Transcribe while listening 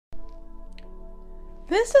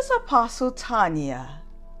This is Apostle Tanya.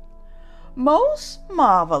 Most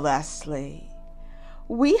marvelously,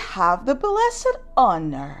 we have the blessed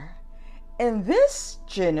honor in this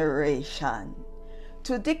generation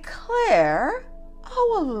to declare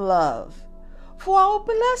our love for our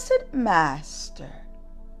blessed Master.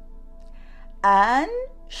 And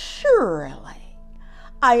surely,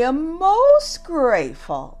 I am most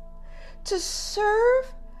grateful to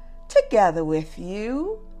serve together with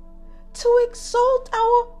you to exalt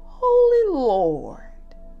our Holy Lord,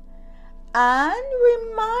 and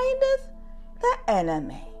remindeth the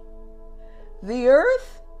enemy, the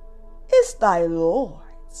earth is thy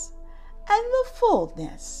Lord's, and the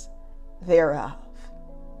fullness thereof.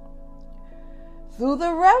 Through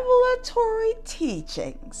the revelatory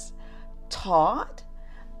teachings taught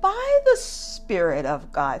by the Spirit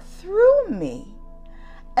of God through me,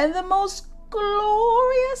 and the most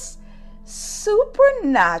glorious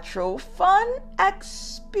supernatural fun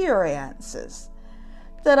experiences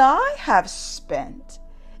that I have spent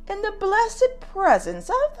in the blessed presence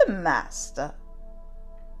of the Master,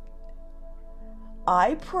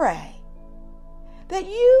 I pray that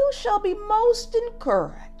you shall be most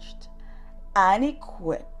encouraged and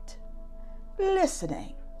equipped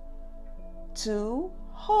listening to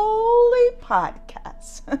holy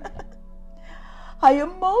podcasts. I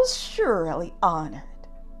am most surely honored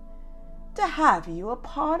to have you a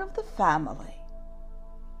part of the family.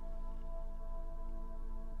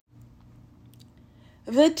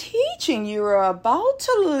 The teaching you are about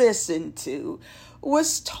to listen to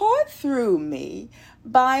was taught through me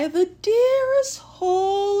by the dearest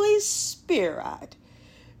Holy Spirit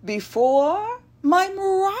before my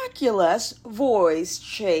miraculous voice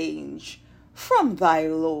change from thy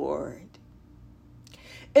Lord.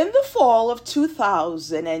 In the fall of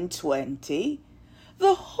 2020,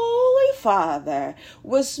 the Holy Father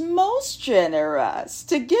was most generous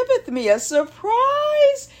to giveth me a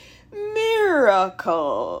surprise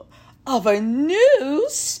miracle of a new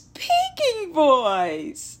speaking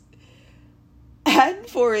voice. And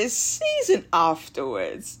for a season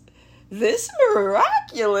afterwards, this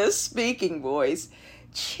miraculous speaking voice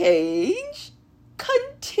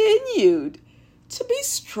continued to be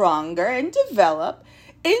stronger and develop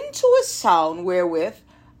into a sound wherewith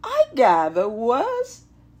I gather was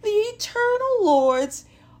the eternal Lord's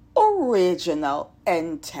original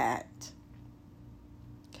intent.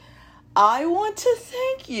 I want to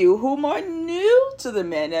thank you whom are new to the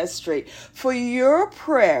ministry for your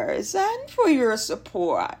prayers and for your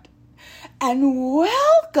support. And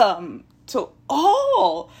welcome to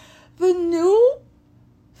all the new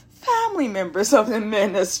family members of the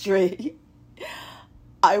ministry.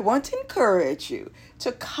 I want to encourage you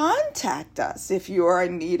to contact us if you are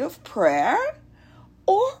in need of prayer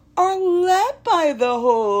or are led by the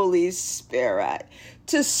Holy Spirit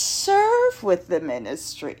to serve with the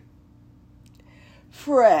ministry.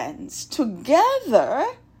 Friends, together,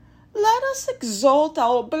 let us exalt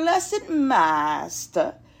our blessed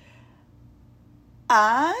Master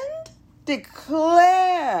and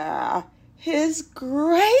declare his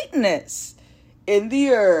greatness in the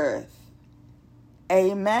earth.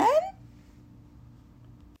 Amen.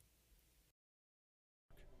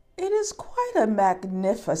 It is quite a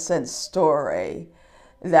magnificent story,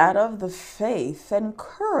 that of the faith and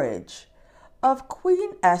courage of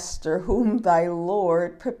Queen Esther, whom thy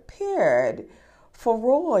Lord prepared for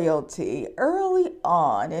royalty early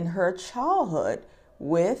on in her childhood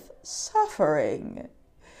with suffering.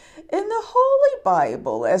 In the Holy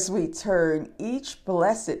Bible, as we turn each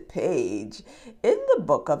blessed page in the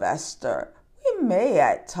book of Esther, we may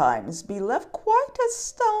at times be left quite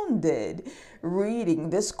astounded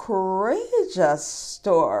reading this courageous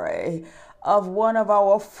story of one of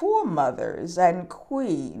our foremothers and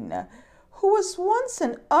queen, who was once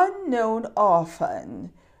an unknown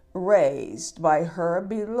orphan, raised by her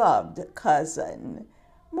beloved cousin,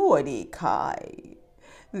 Mordecai.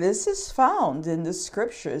 This is found in the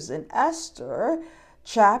scriptures in Esther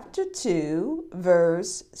chapter 2,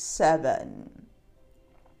 verse 7.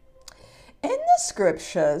 In the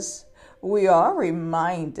scriptures, we are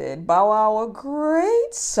reminded by our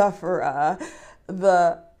great sufferer,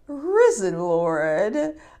 the risen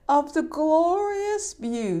Lord, of the glorious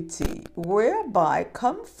beauty whereby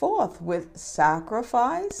come forth with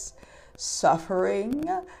sacrifice, suffering,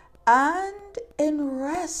 and in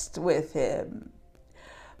rest with him.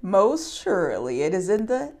 Most surely it is in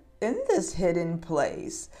this hidden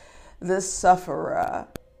place the sufferer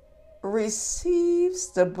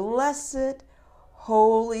receives the blessed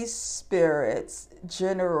Holy Spirit's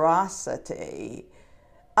generosity,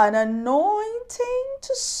 an anointing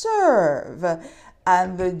to serve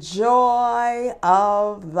and the joy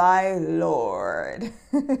of thy Lord.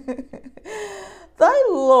 Thy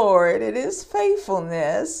Lord, it is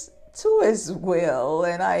faithfulness to his will,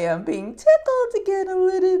 and I am being tickled again a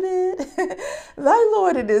little bit. Thy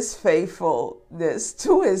Lord, it is faithfulness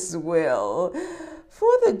to his will. For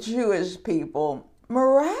the Jewish people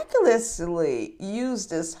miraculously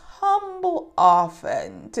used this humble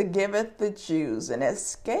offering to giveth the Jews an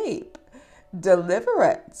escape,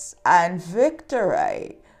 deliverance, and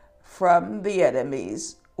victory from the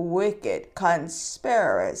enemy's wicked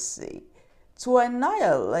conspiracy to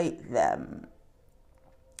annihilate them.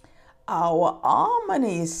 Our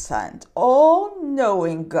omniscient,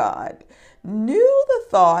 all-knowing God knew the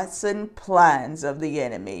thoughts and plans of the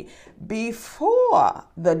enemy before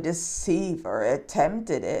the deceiver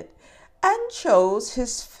attempted it, and chose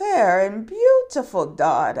his fair and beautiful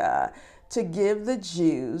daughter to give the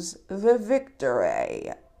Jews the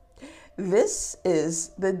victory.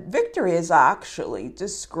 The victory is actually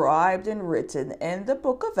described and written in the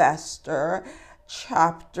book of Esther,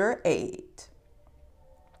 chapter 8.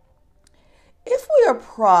 If we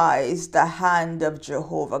apprise the hand of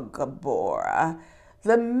Jehovah Gabor,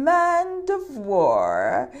 the man of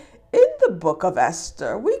war, in the book of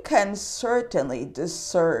Esther, we can certainly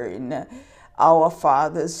discern our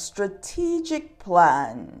father's strategic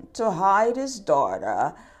plan to hide his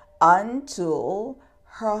daughter until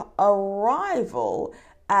her arrival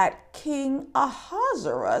at King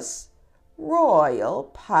Ahasuerus' royal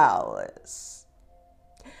palace.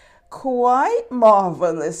 Quite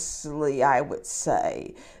marvelously, I would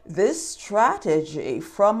say, this strategy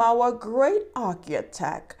from our great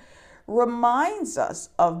architect reminds us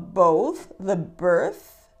of both the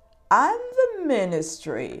birth and the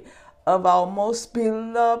ministry of our most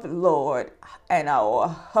beloved Lord and our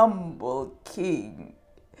humble King.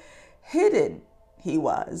 Hidden he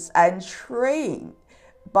was and trained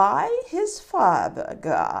by his Father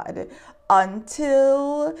God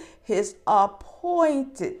until his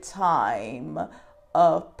appointed time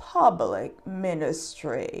of public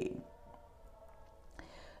ministry.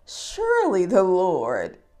 Surely the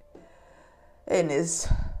Lord, in his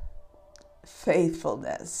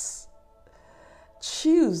faithfulness,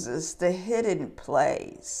 chooses the hidden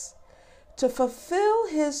place to fulfill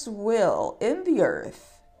his will in the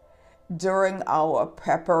earth during our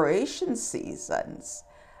preparation seasons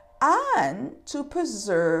and to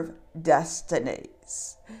preserve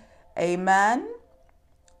destinies. Amen.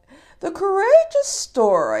 The courageous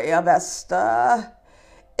story of Esther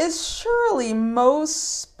is surely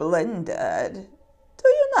most splendid. Do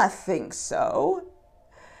you not think so?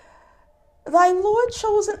 Thy Lord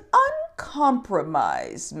chose an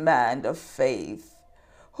uncompromised man of faith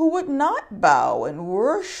who would not bow and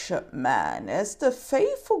worship man as the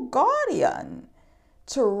faithful guardian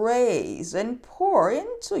to raise and pour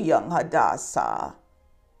into young Hadassah.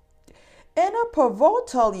 In her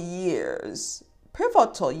pivotal years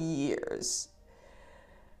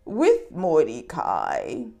with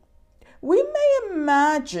Mordecai, we may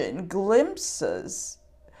imagine glimpses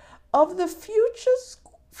of the future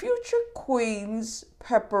queen's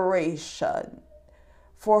preparation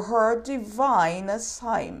for her divine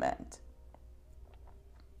assignment.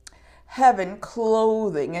 Heaven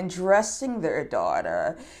clothing and dressing their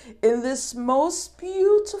daughter in this most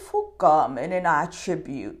beautiful garment and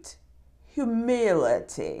attribute,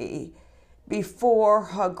 humility, before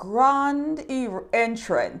her grand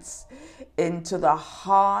entrance into the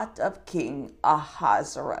heart of King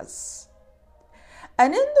Ahasuerus.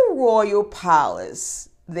 And in the royal palace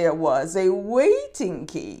there was a waiting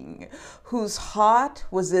king whose heart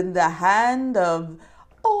was in the hand of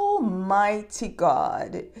Almighty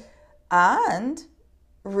God and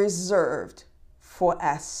reserved for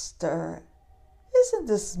Esther. Isn't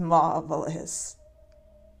this marvelous?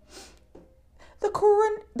 The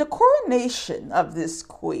coronation of this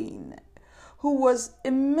queen, who was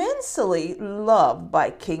immensely loved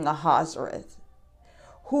by King Ahasuerus,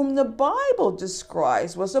 whom the Bible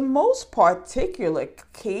describes was a most particular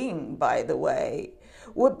king, by the way,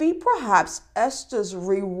 would be perhaps Esther's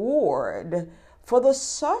reward for the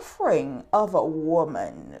suffering of a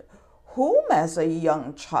woman whom, as a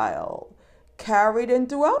young child, carried and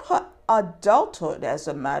throughout her adulthood, as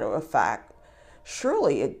a matter of fact,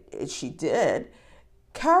 surely she did,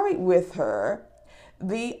 carried with her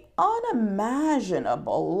the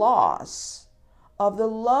unimaginable loss of the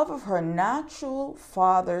love of her natural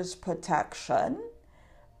father's protection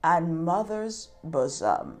and mother's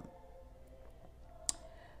bosom.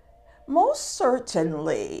 Most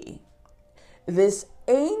certainly, this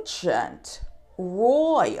ancient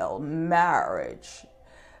royal marriage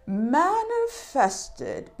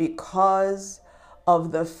manifested because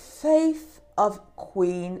of the faith of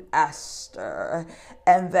Queen Esther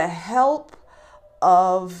and the help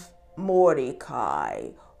of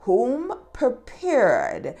Mordecai, whom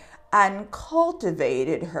prepared and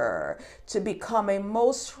cultivated her to become a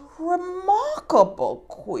most remarkable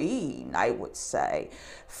queen, I would say.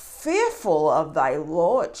 Fearful of thy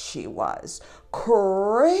Lord she was,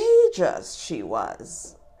 courageous she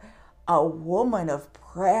was, a woman of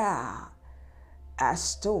prayer,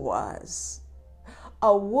 Esther was.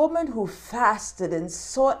 A woman who fasted and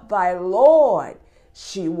sought thy Lord,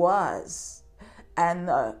 she was. And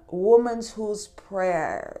the woman whose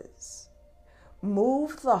prayers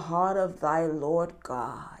moved the heart of thy Lord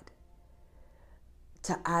God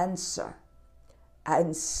to answer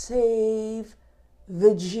and save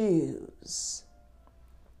the Jews.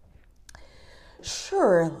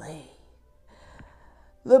 Surely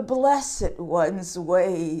the Blessed One's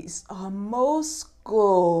ways are most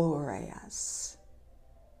glorious.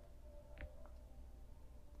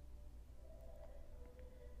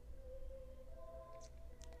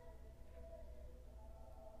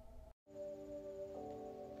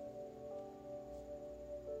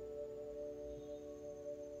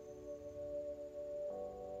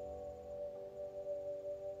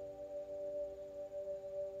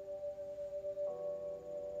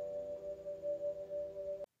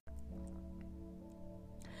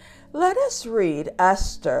 Let us read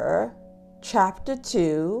Esther chapter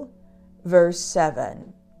 2, verse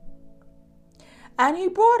 7. And he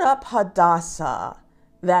brought up Hadassah,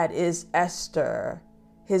 that is Esther,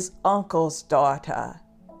 his uncle's daughter,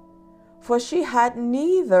 for she had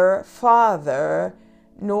neither father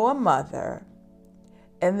nor mother,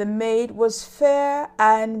 and the maid was fair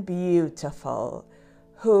and beautiful,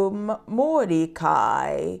 whom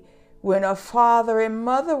Mordecai, when her father and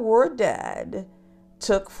mother were dead,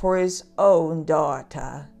 took for his own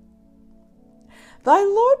daughter. Thy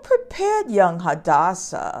Lord prepared young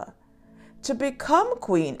Hadassah to become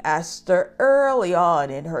Queen Esther early on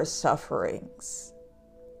in her sufferings.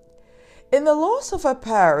 In the loss of her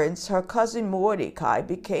parents, her cousin Mordecai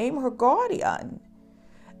became her guardian,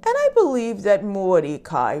 and I believe that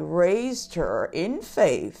Mordecai raised her in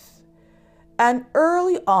faith, and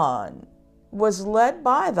early on was led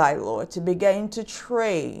by thy Lord to begin to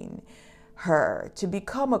train her to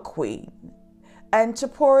become a queen and to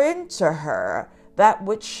pour into her that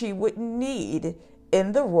which she would need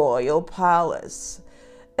in the royal palace,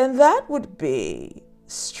 and that would be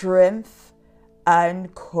strength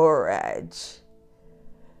and courage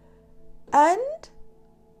and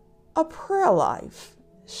a prayer life.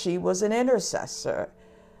 She was an intercessor,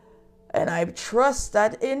 and I trust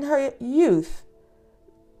that in her youth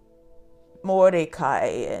Mordecai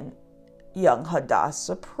and young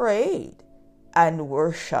Hadassah prayed and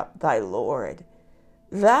worship thy Lord.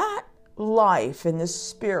 That life in the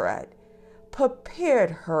Spirit prepared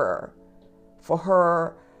her for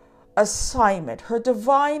her assignment, her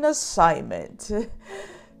divine assignment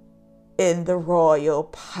in the royal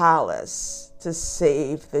palace to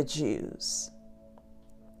save the Jews.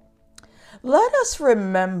 Let us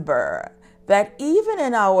remember that even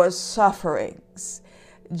in our sufferings,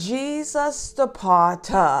 Jesus the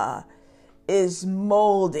Potter is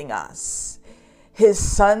molding us, his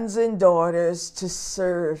sons and daughters, to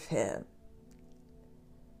serve him.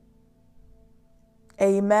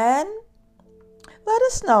 Amen. Let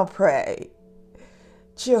us now pray.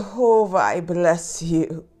 Jehovah, I bless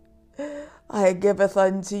you. I giveth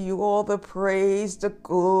unto you all the praise, the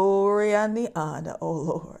glory, and the honor, O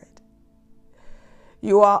Lord.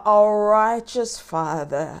 You are our righteous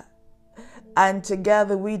Father, and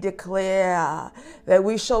together we declare that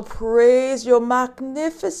we shall praise your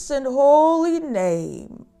magnificent holy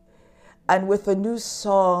name. And with a new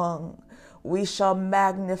song, we shall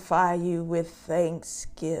magnify you with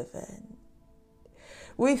thanksgiving.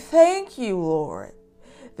 We thank you, Lord,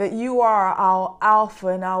 that you are our Alpha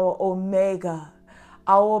and our Omega,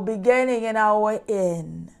 our beginning and our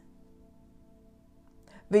end,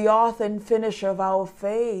 the author and finisher of our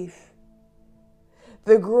faith,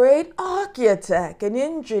 the great architect and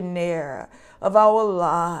engineer of our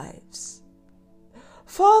lives.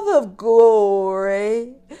 Father of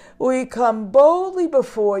glory, we come boldly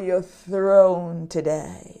before your throne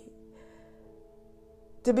today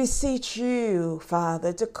to beseech you,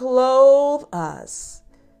 Father, to clothe us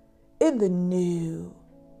in the new.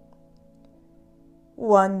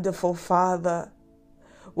 Wonderful Father,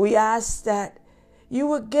 we ask that you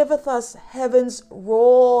would giveth us heaven's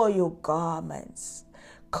royal garments.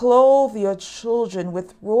 Clothe your children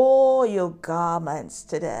with royal garments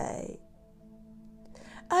today.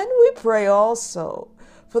 And we pray also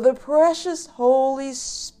for the precious Holy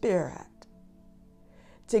Spirit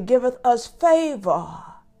to giveth us favor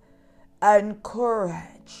and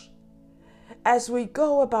courage as we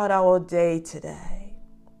go about our day today,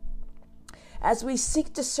 as we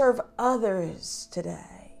seek to serve others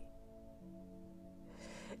today.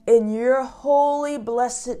 In your holy,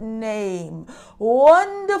 blessed name,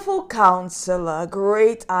 wonderful Counselor,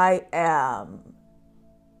 great I am,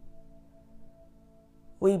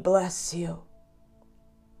 we bless you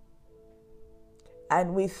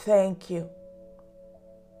and we thank you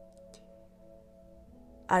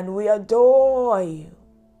and we adore you,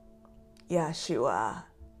 Yeshua.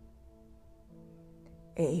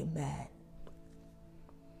 Amen.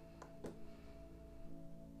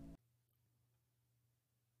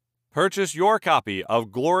 Purchase your copy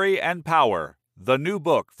of Glory and Power, the new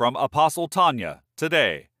book from Apostle Tanya,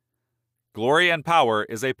 today. Glory and Power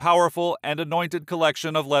is a powerful and anointed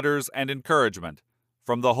collection of letters and encouragement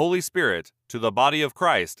from the Holy Spirit to the body of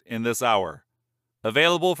Christ in this hour.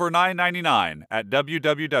 Available for $9.99 at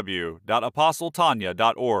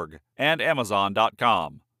www.apostletanya.org and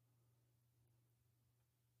Amazon.com.